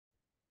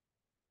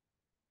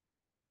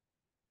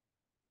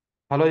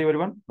Hello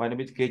everyone, my name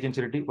is K.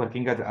 Charity,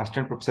 working as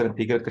assistant professor at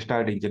Tigar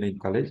Krishna Engineering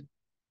College.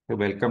 So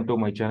welcome to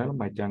my channel.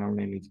 My channel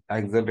name is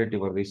Accelerate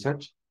Your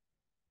Research.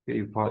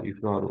 If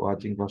you are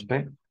watching first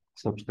time,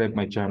 subscribe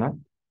my channel.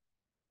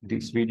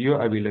 This video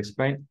I will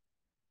explain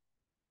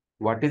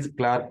what is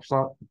Clarke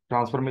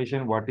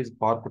transformation, what is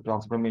Park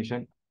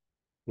transformation,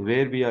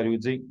 where we are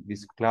using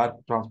this Clarke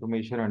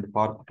transformation and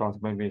Park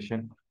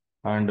transformation,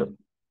 and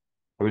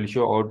I will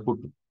show output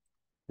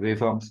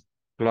waveforms,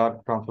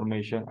 Clarke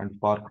transformation and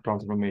Park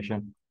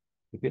transformation.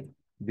 Okay,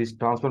 this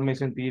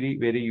transformation theory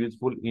very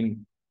useful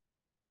in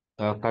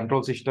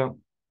control system,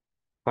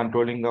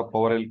 controlling a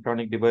power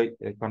electronic device,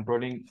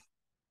 controlling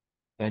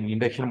an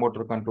induction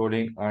motor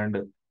controlling, and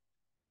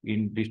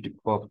in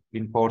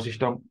power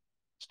system,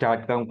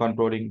 StatCom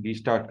controlling,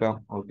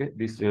 DStatCom. Okay,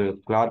 this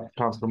Clarke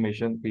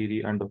transformation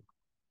theory and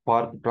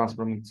Park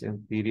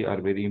transformation theory are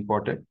very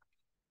important.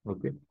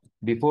 Okay,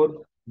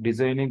 before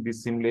designing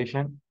this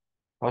simulation,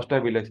 first I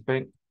will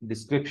explain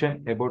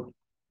description about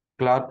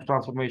Clarke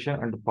transformation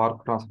and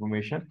Park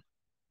transformation.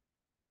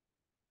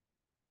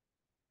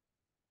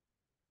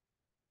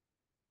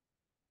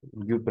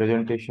 Give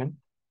presentation.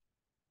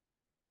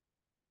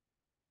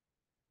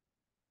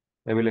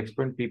 I will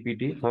explain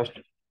PPT first.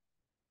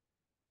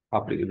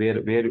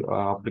 Where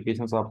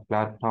applications of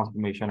Clarke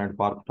transformation and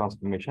Park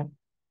transformation.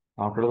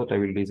 After that, I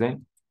will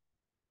design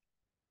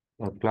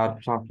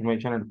Clarke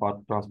transformation and Park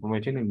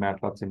transformation in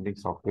MATLAB Simulink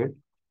software.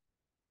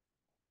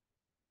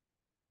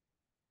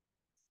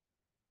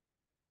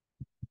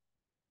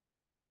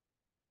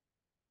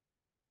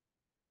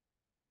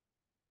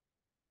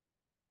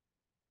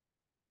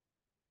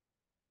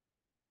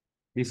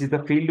 This is the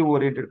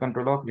field-oriented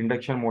control of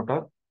induction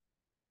motor.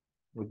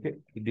 Okay,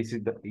 this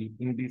is the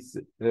in this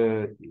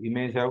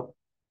image have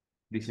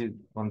this is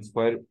one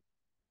square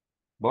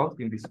box.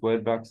 In the square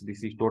box,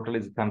 this is total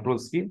is control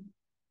scheme.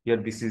 Here,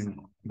 this is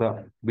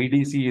the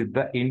BDC is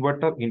the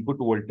inverter input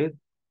voltage.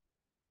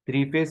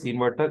 Three-phase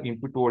inverter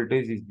input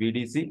voltage is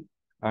BDC,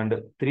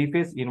 and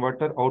three-phase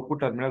inverter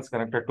output terminals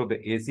connected to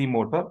the AC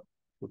motor.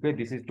 Okay,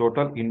 this is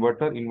total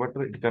inverter.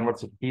 Inverter it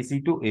converts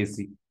DC to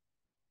AC.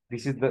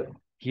 This is the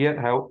here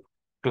have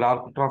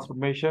Clarke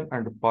transformation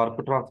and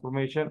Park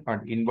transformation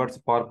and inverse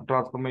Park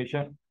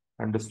transformation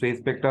and the space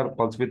vector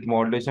pulse width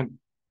modulation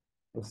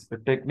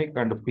technique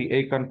and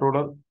PI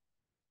controller.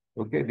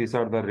 Okay, these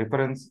are the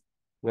reference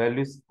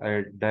values,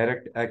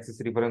 direct axis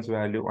reference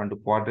value and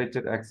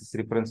quadrature axis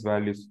reference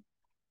values.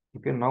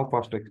 Okay, now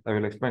first I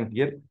will explain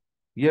here.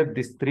 Here,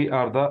 these three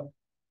are the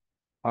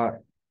uh,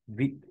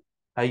 v,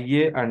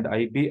 IA and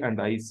IB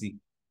and IC.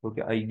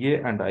 Okay,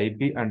 IA and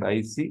IB and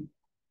IC.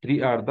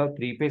 Three are the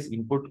three-phase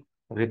input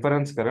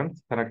reference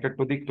currents connected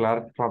to the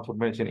Clarke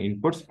transformation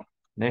inputs.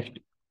 Next,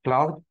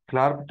 Clarke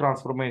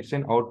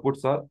transformation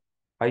outputs are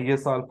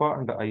IS alpha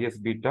and IS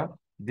beta.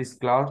 This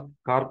Clarke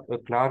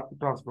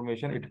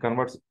transformation, it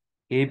converts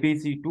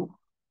ABC to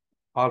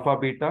alpha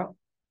beta.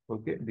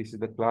 Okay, this is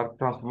the Clarke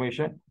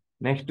transformation.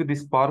 Next to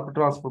this Park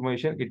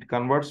transformation, it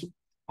converts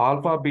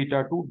alpha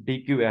beta to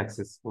DQ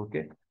axis.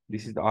 Okay,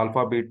 this is the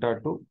alpha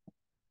beta to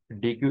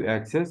DQ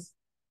axis.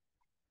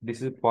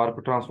 This is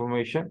Park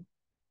transformation.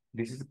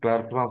 This is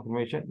Clarke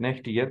transformation.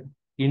 Next here,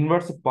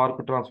 inverse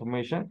Park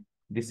transformation.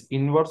 This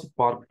inverse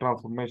Park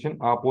transformation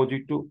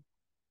opposite to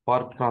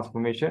Park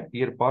transformation.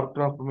 Here Park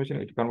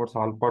transformation, it converts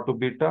alpha to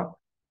beta,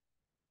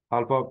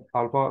 alpha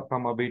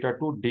comma beta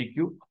to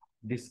DQ.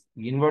 This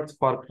inverse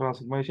Park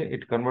transformation,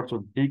 it converts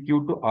to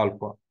DQ to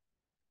alpha.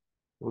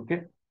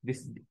 Okay.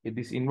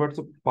 This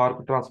inverse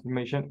Park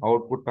transformation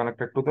output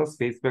connected to the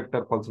space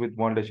vector pulse width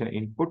modulation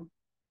input.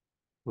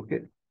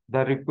 Okay.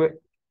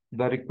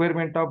 The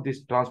requirement of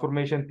this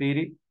transformation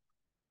theory,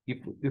 if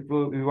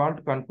we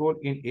want control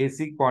in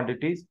AC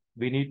quantities,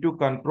 we need to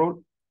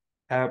control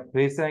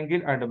phase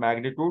angle and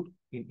magnitude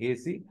in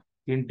AC.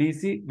 In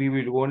DC, we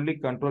will only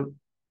control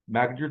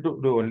magnitude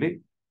only.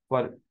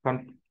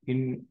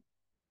 In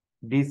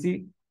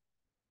DC,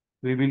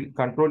 we will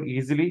control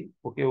easily.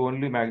 Okay,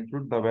 only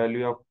magnitude, the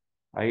value of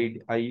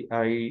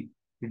D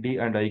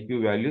and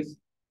IQ values.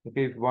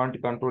 Okay, if you want to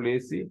control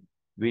AC,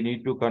 we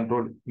need to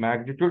control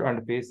magnitude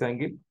and phase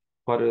angle.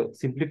 For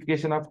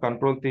simplification of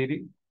control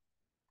theory,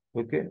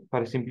 okay,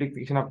 for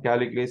simplification of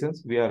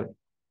calculations, we are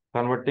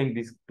converting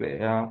this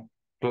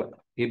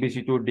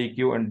ABC to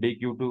DQ and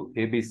DQ to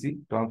ABC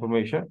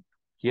transformation.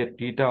 Here,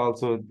 theta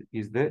also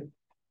is there.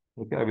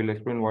 Okay, I will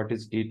explain what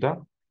is theta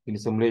in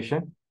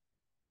simulation.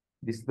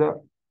 This is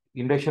the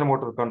induction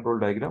motor control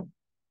diagram.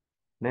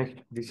 Next,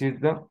 this is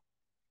the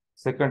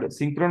second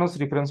synchronous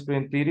reference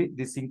frame theory.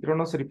 This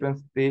synchronous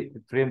reference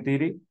frame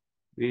theory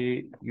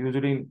we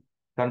usually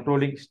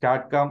controlling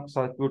StatCom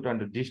circuit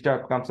and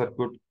DStatCom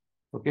circuit.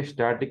 Okay,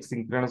 static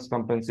synchronous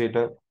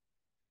compensator.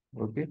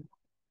 Okay,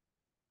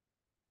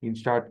 in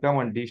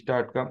StatCom and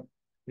DStatCom,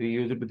 we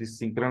use this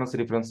synchronous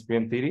reference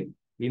frame theory.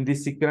 In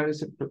this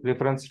synchronous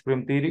reference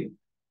frame theory,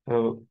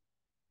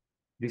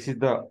 this is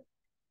the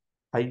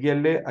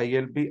ILA,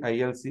 ILB,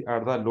 ILC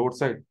are the load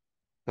side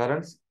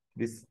currents.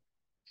 This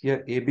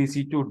here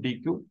ABC to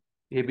DQ.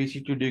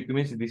 ABC to DQ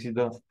means this is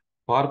the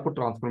Park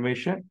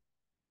transformation.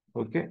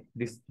 Okay,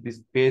 this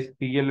phase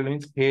PLL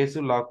means phase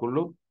lock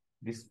loop.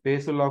 This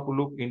phase lock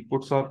loop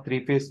inputs are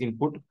three-phase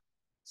input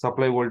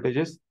supply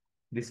voltages.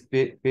 This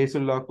phase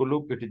lock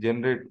loop it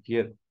generate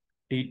here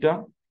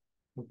theta.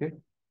 Okay,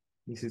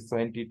 this is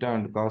sin theta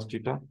and cos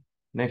theta.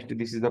 Next,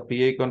 this is the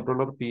PI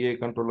controller. PI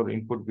controller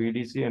input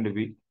VDC and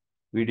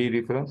VD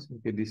reference.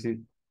 Okay, this is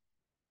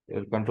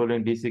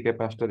controlling DC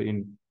capacitor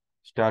in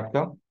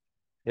STATCOM.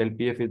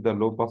 LPF is the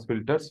low pass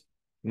filters.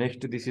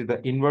 Next, this is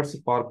the inverse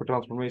Park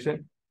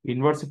transformation.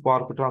 Inverse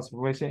Park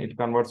transformation, it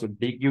converts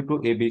DQ to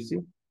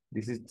ABC.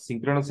 This is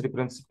synchronous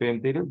reference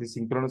frame theory. The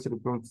synchronous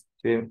reference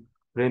frame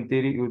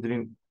theory used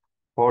in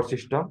power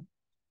system.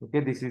 Okay,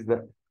 this is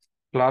the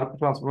Clarke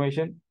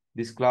transformation.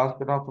 This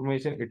Clarke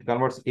transformation, it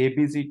converts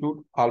ABC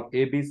to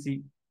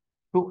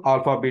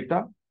alpha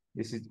beta.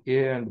 This is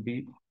A and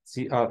B,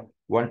 C are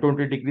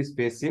 120 degrees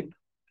phase shift.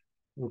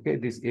 Okay,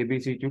 this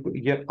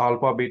ABC2 here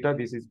alpha beta.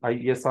 This is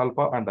IS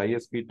alpha and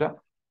IS beta.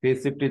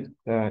 Phase shift is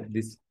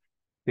this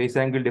phase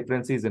angle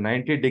difference is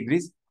 90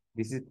 degrees.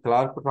 This is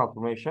Clarke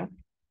transformation.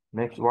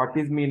 Next, what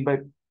is mean by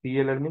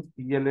PLL means?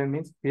 PLL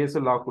means phase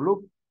lock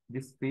loop.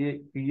 This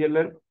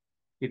PLL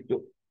it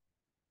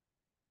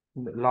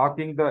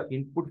locking the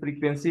input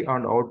frequency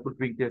and output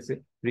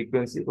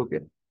frequency. Okay,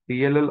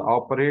 PLL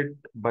operate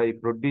by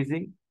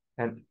producing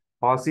an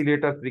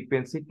oscillator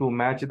frequency to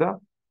match the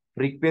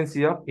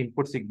frequency of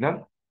input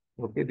signal.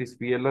 Okay, this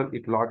PLL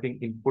it locking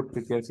input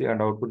frequency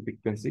and output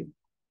frequency.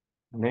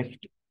 Next,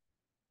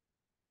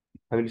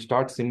 I will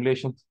start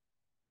simulations.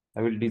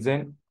 I will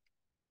design.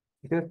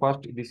 Okay,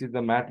 first this is the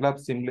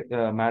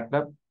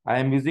MATLAB. I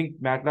am using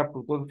MATLAB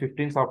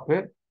 2015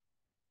 software.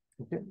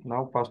 Okay,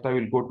 now first I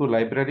will go to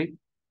library.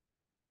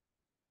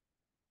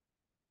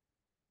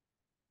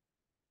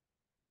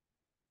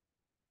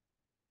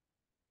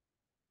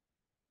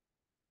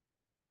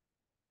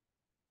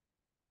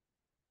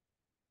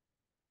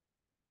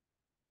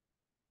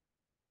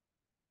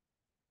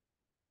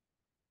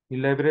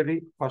 In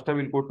library, first I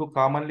will go to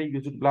commonly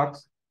used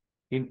blocks.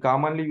 In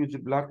commonly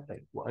used block,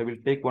 I will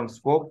take one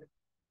scope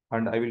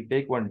and I will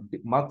take one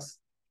mux.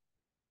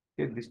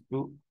 Okay, these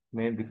two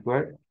main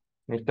required.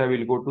 Next, I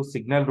will go to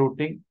signal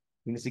routing.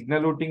 In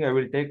signal routing, I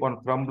will take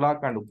one from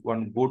block and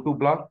one go to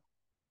block.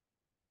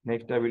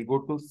 Next, I will go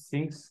to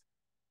sinks.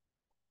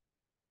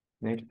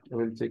 Next, I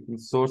will check in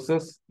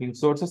sources. In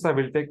sources, I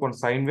will take one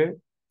sine wave.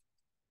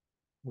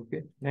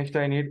 Okay. Next,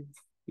 I need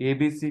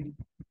ABC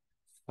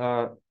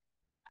uh,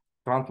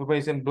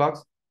 transformation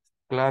blocks,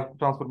 Clarke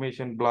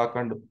transformation block,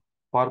 and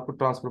Park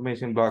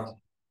transformation blocks.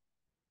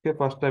 Okay.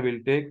 First, I will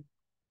take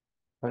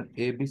an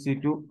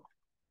ABC2.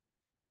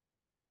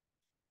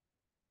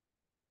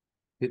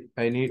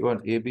 I need one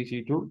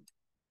ABC2.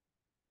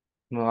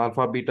 No,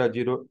 alpha beta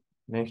 0.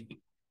 Next,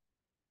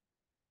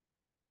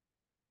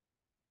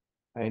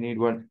 I need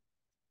one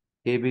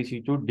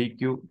ABC2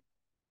 DQ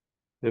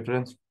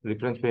reference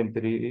frame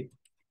 3.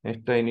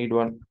 Next, I need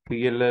one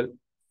PLL.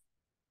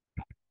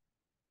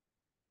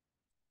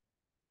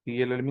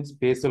 PLL means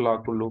phase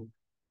lock loop.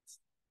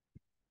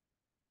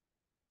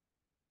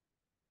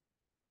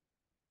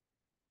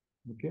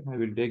 Okay, I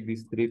will take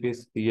this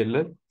three-phase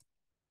PLL.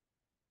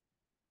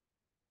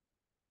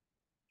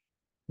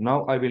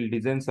 Now I will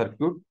design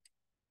circuit,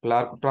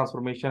 Clarke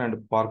transformation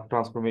and Park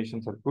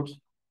transformation circuits.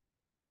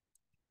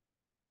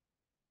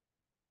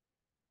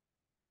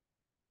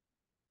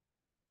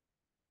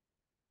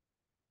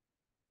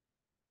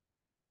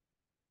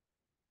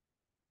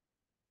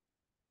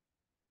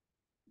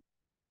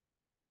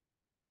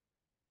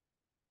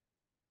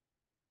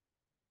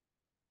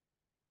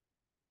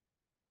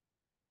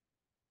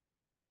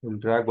 We'll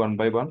drag one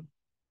by one.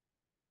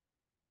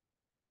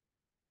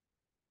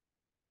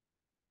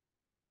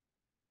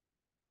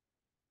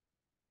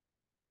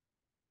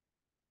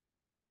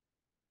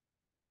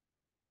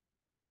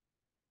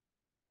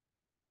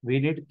 We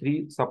need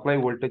three supply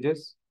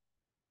voltages.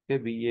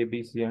 Okay, V, A,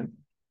 B, C, and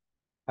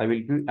I will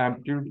give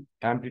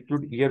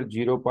amplitude here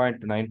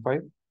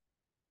 0.95.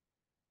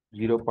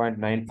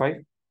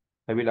 0.95.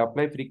 I will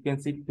apply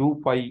frequency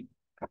 2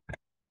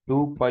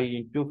 pi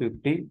into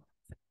 50.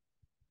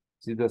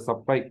 This is the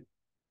supply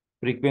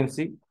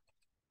frequency.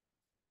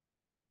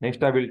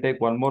 Next, I will take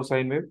one more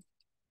sine wave.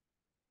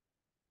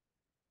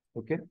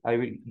 Okay, I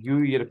will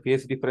give your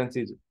phase difference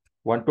is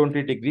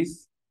 120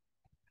 degrees.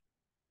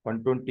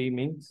 120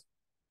 means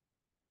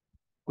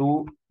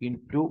 2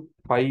 into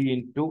pi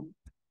into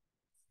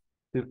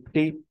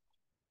 50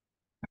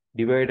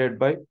 divided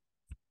by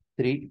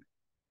 3.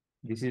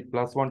 This is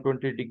plus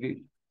 120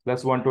 degree,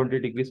 plus 120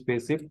 degrees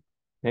phase shift.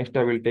 Next,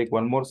 I will take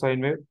one more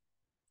sine wave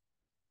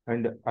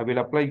and I will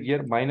apply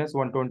here minus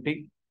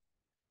 120.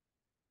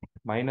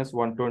 Minus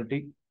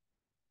 120.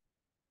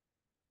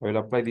 I will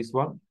apply this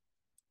one.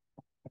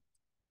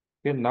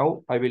 Okay,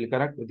 now I will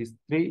connect these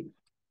three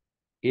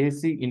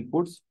AC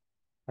inputs.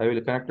 I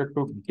will connect it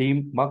to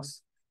D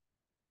mux.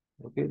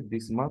 Okay,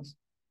 this mux.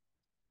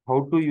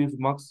 How to use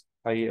mux?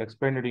 I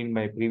explained it in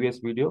my previous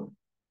video.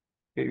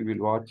 Okay, you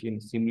will watch in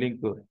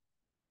Simulink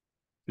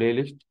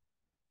playlist.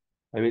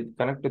 I will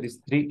connect to these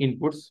three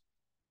inputs.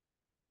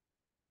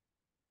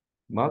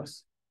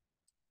 mux.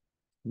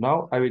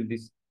 Now I will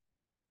this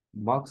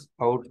mux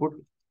output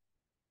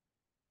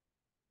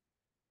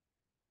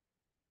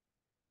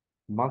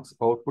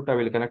I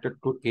will connect it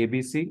to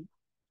ABC.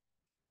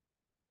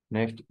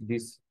 Next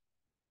this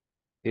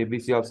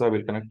ABC also I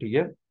will connect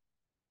here.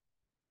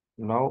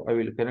 Now I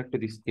will connect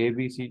this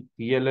ABC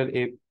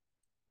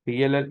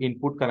PLL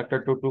input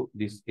connected to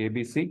this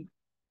ABC.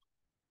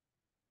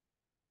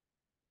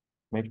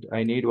 Next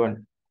I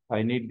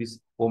need this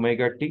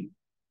omega T.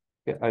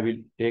 Okay, I will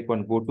take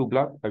one go to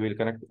block. I will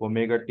connect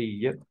omega T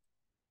here.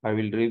 I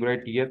will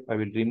rewrite here. I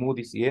will remove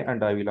this A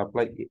and I will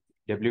apply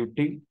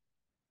WT.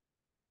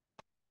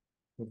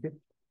 Okay.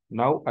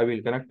 Now I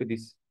will connect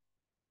this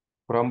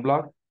from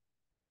block.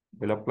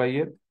 Will apply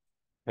here.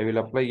 I will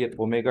apply here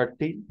omega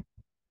T.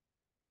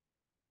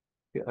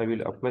 Okay, I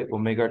will apply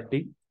omega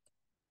T.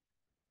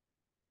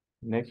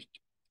 Next,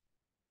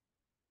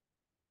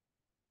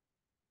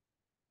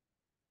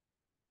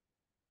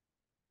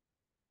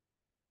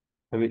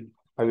 I will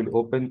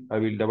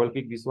double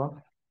click this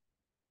one.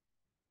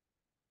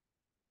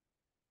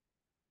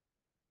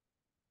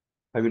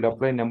 I will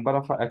apply number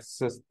of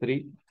axes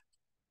 3.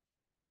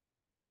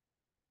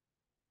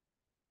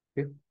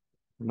 Okay.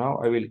 Now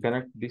I will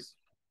connect this.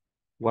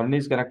 One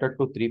is connected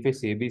to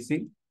 3-phase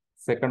ABC.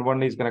 Second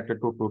one is connected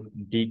to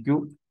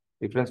DQ,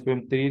 difference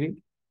frame theory.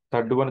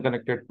 Third one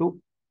connected to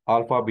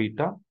alpha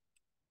beta.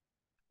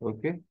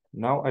 Okay.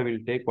 Now I will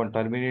take one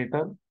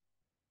terminator.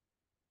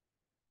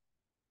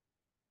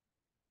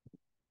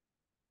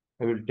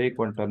 I will take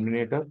one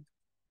terminator.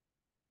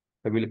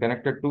 I will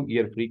connect it to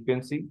here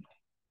frequency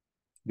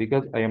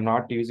because I am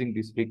not using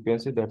this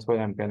frequency. That's why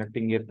I am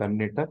connecting here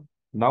terminator.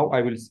 Now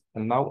I will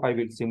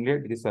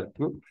simulate the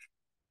circuit.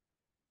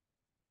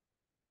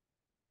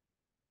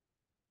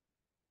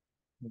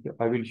 Okay.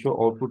 I will show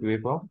output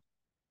waveform.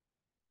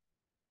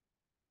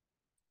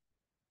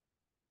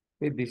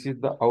 Okay. This is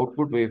the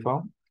output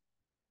waveform.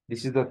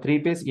 This is the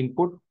 3-phase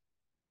input.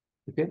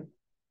 Okay.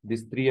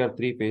 These three are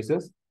 3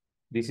 phases.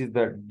 This is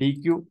the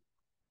DQ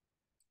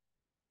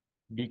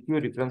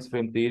reference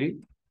frame theory.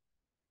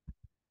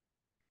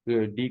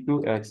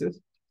 DQ axis.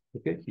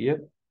 Okay.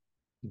 Here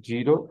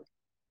 0.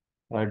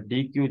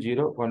 DQ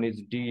 0. One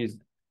is D is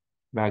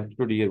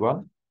magnitude here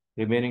 1.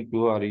 Remaining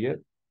 2 are here.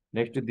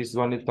 Next, this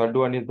one is third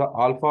one is the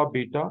alpha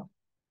beta.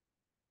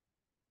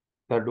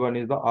 Third one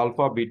is the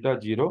alpha beta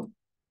 0.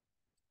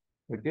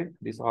 Okay,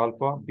 this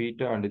alpha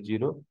beta and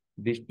 0.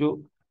 These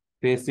two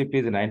phase shift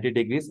is 90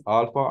 degrees.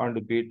 Alpha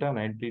and beta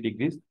 90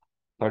 degrees.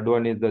 Third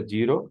one is the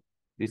 0.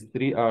 These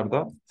three are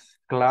the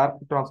Clarke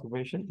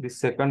transformation. The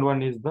second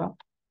one is the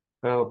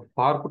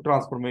Park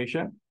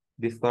transformation.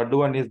 This third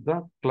one is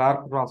the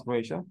Clarke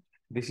transformation.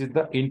 This is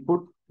the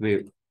input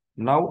wave.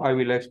 Now I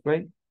will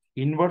explain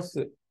inverse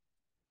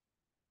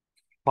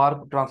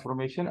Park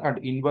transformation and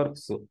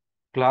inverse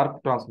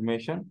Clarke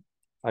transformation.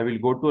 I will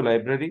go to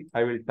library.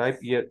 I will type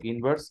here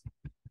inverse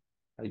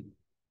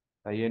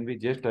INV.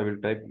 Just I will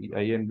type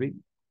INV.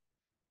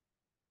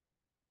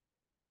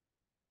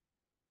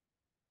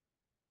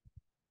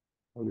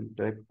 I will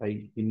type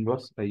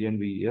inverse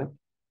INV here.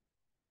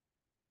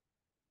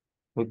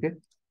 Okay.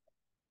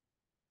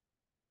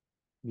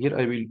 Here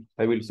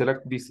I will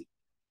select this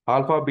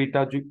alpha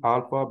beta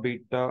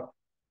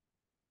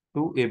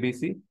to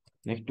ABC.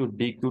 Next to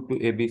DQ to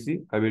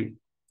ABC. I will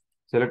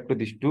select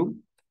this two.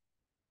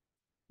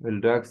 Will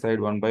drag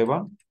side one by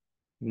one.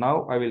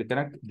 Now I will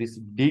connect this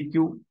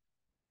DQ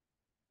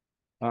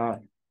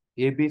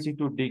ABC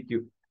to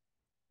DQ.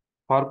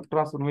 Park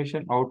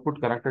transformation output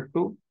connected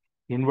to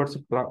inverse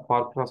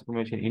Park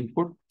transformation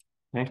input.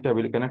 Next, I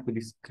will connect to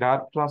this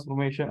Clarke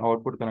transformation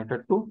output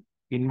connected to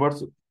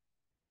inverse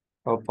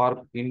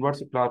Clarke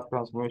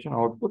transformation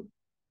output.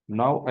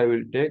 Now I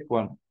will take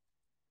one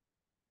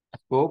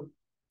scope.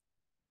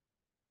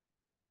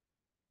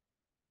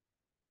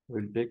 I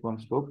will take one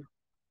scope.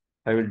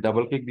 I will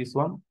double click this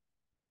one.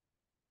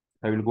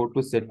 I will go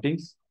to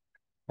settings.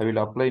 I will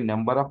apply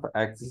number of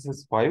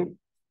axes 5.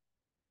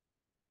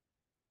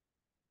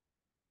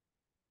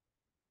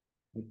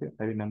 Okay,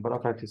 I will number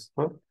of axes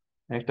 5.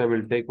 Next, I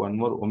will take one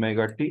more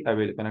omega t. I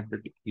will connect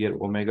it here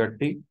omega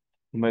t.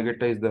 Omega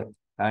t is the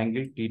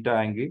angle, theta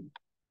angle.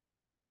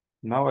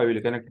 Now I will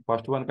connect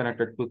first one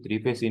connected to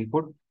 3-phase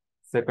input.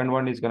 Second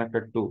one is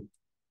connected to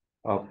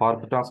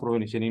Park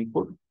transformation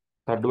input.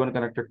 Third one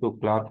connected to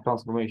Clarke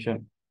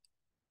transformation.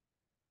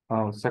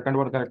 Second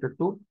one connected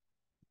to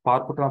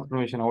Park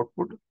transformation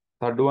output.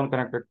 Third one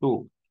connected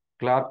to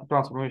Clarke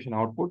transformation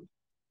output.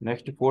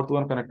 Next, fourth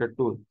one connected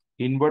to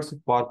inverse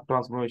Park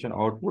transformation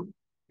output.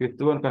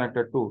 Fifth one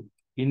connected to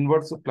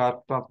inverse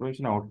Clarke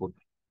transformation output.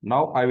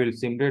 Now I will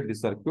simulate the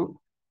circuit.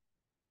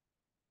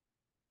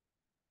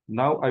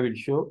 Now I will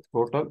show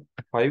total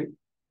 5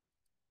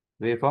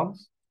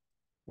 waveforms.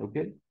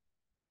 Okay,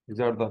 these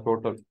are the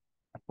total.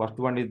 First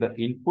one is the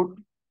input.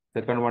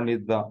 Second one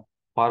is the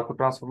Park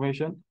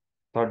transformation.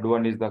 Third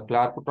one is the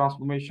Clarke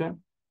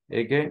transformation.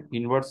 Again,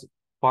 inverse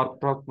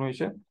Park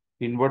transformation,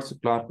 inverse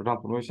Clarke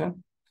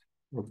transformation.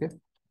 Okay,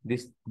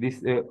 this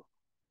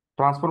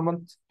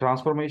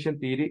transformation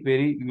theory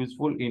very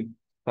useful in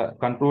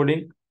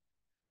controlling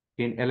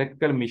in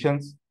electrical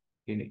missions,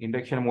 in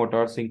induction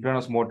motors,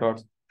 synchronous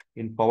motors,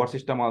 in power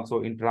system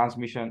also, in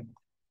transmission,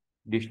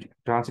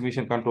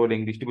 transmission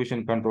controlling,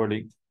 distribution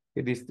controlling.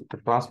 Okay, this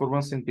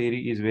transformers in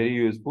theory is very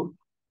useful.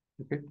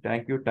 Okay,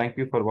 thank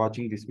you for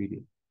watching this video.